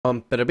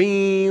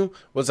Ba-da-bing.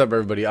 What's up,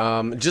 everybody?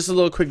 Just a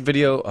little quick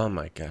video. Oh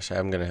my gosh,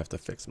 I'm gonna have to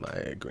fix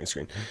my green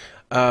screen.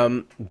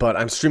 But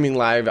I'm streaming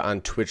live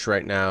on Twitch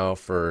right now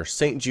for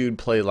St. Jude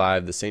Play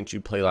Live. The St.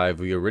 Jude Play Live.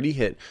 We already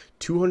hit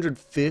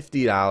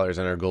 $250,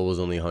 and our goal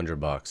was only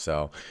 $100.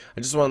 So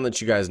I just want to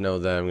let you guys know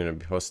that I'm gonna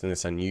be posting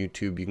this on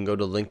YouTube. You can go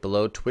to the link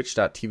below,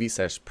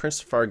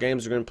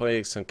 twitch.tv/PrinceFarGames. We're gonna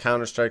play some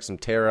Counter-Strike, some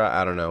Terra.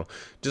 I don't know,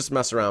 just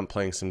mess around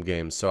playing some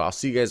games. So I'll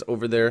see you guys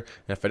over there.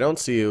 And if I don't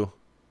see you,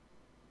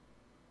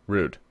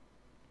 rude.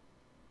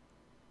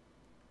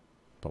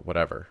 But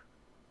whatever.